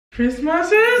Christmas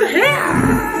is here!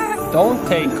 Don't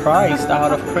take Christ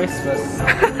out of Christmas.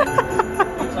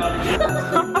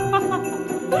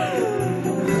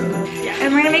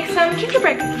 And we're gonna make some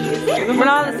gingerbread cookies. We're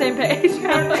not on the same page.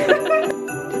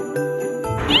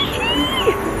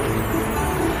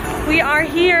 We are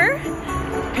here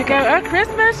to pick out a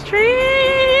Christmas tree.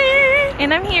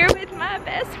 And I'm here with my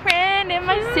best friend and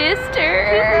my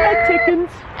sister.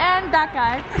 Chickens. And that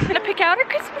guy. I'm gonna pick out our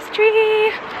Christmas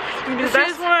tree. This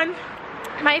is one.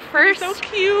 My first so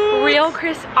cute.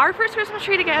 Our first Christmas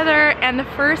tree together, and the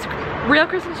first real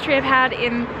Christmas tree I've had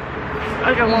in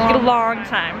Like a long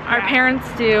time. Our parents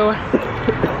do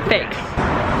fakes.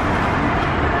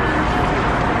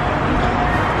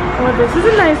 Oh, this is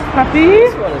a nice puppy.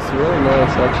 This one is really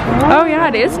nice, actually. Oh yeah,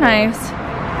 it is nice.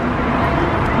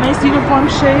 Nice uniform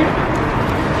shape.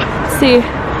 Let's see.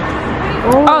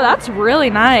 Oh, that's really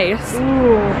nice.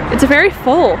 Ooh. It's very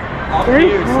full.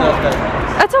 Very it's not that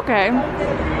nice. That's okay.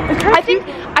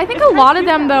 I think a lot of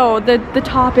them though, the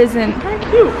top isn't. Kind of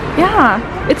cute. Yeah,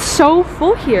 it's so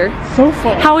full here. So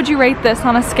full. How would you rate this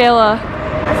on a scale of?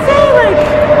 I'd say like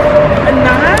a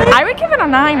 9. I would give it a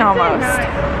 9 almost.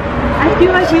 I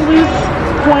feel like you lose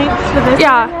points for this.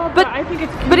 Yeah, one, but I think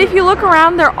it's cute. But if you look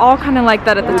around, they're all kind of like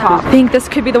that at the top. I think this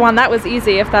could be the one. That was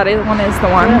easy if that one is the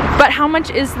one. Yeah. But how much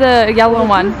is the yellow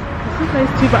one? This is nice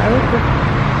too, but I like this.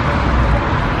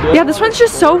 Yeah, this one's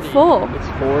just so full. It's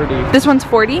 40. This one's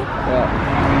 40?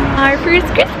 Yeah. Our first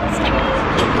Christmas tree.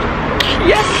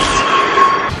 Yes!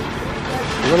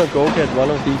 You wanna go get one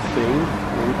of these things?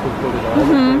 And we can put it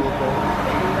on.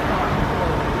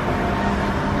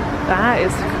 That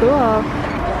is cool.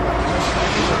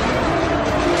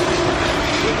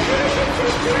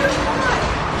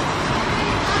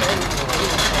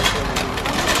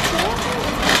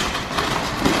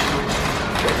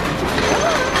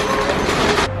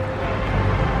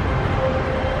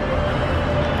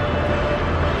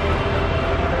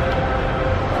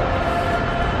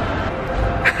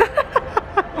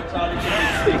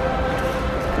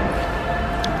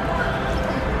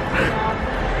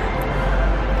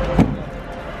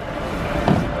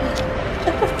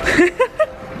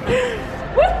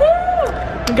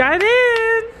 Got it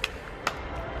in!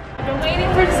 I've been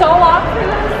waiting for so long for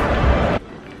this.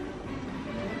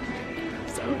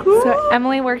 So cool. So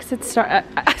Emily works at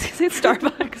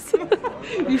Starbucks.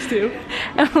 Used to.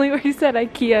 Emily works at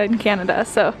IKEA in Canada,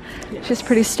 so she's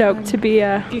pretty stoked to be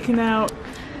Geeking out.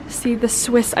 see the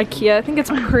Swiss IKEA. I think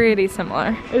it's pretty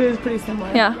similar. It is pretty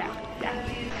similar. Yeah.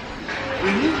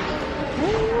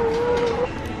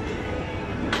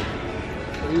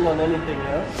 Do you want anything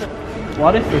else?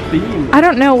 What is the theme? I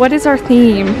don't know. What is our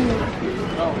theme?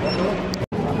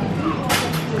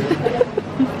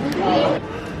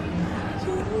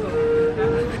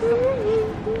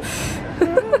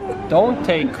 Don't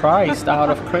take Christ out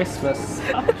of Christmas.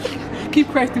 Keep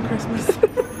Christ in Christmas.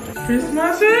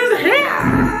 Christmas is here!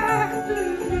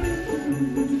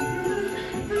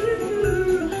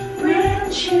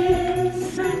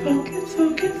 Branches. Focus,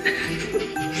 focus.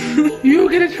 You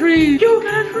get a tree! You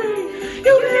get a tree!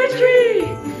 You get a tree!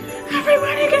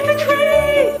 Everybody get a tree!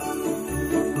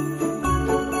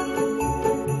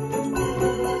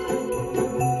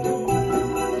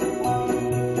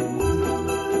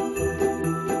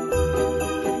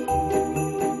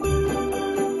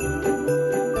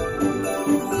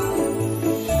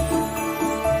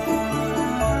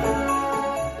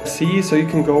 See, so you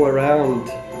can go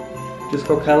around. Just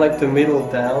go kind of like the middle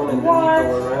down and then you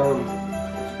go around.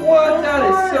 What? That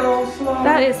is so slow.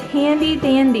 That is handy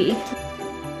dandy.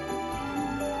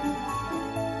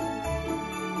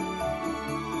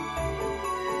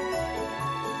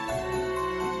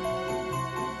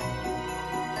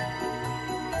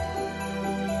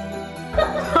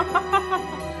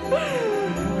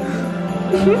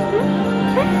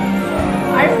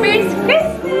 Our first Christmas!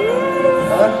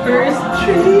 Our first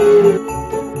tree!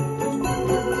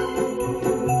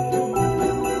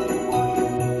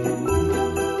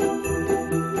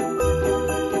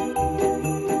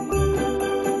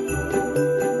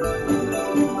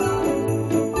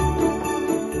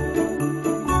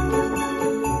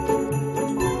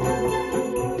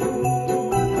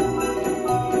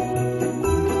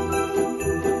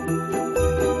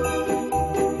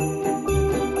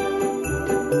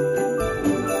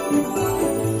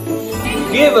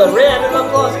 Give a round of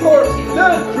applause for the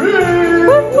tree!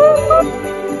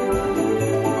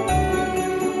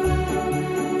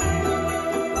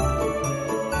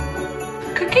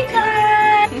 Cookie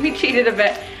time! We cheated a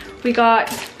bit. We got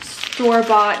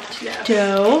store-bought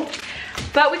dough.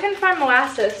 But we couldn't find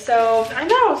molasses, so. I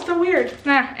know, it's so weird.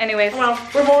 Nah, anyways. Well,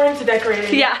 we're more into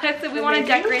decorating. Yeah, so we want to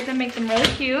decorate them, make them really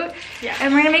cute. Yeah.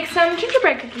 And we're gonna make some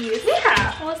gingerbread cookies.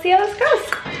 Yeah. We'll see how this goes.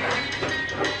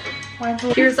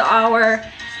 Here's our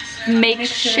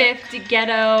makeshift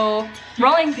ghetto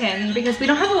rolling pin because we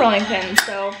don't have a rolling pin,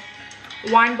 so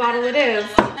wine bottle it is.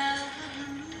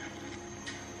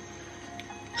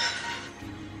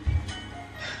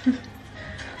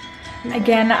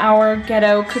 Again, our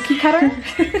ghetto cookie cutter.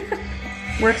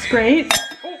 Works great.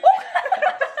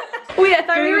 Wait, I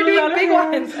thought we were doing big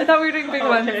ones. I thought we were doing big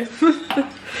ones.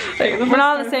 We're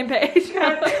not on the same page.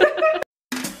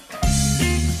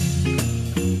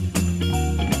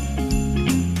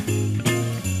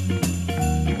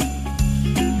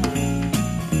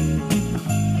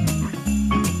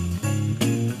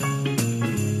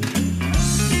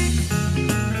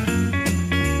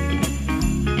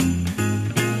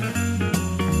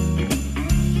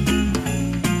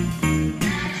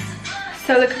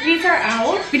 So the cookies are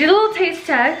out. We did a little taste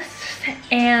test,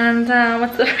 and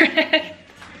what's the word?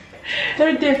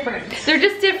 They're different. They're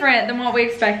just different than what we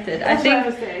expected. That's I think what I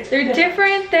would say. they're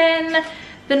different than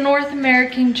the North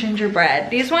American gingerbread.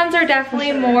 These ones are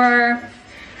definitely more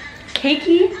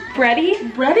cakey, bready.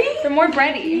 Bready? They're more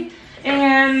bready.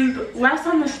 And less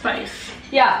on the spice.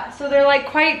 Yeah, so they're like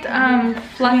quite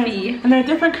fluffy. And they're a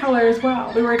different color as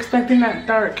well. We were expecting that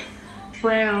dark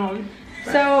brown.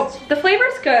 So the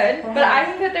flavor's good, but I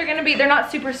think that they're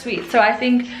not super sweet. So I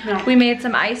think we made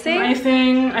some icing.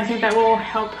 Icing, I think that will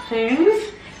help things.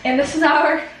 And this is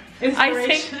our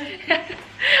Inspiration.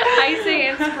 icing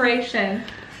inspiration.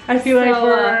 I feel like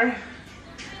we're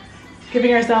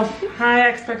giving ourselves high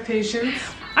expectations.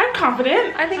 I'm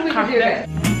confident. I think we can do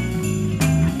it.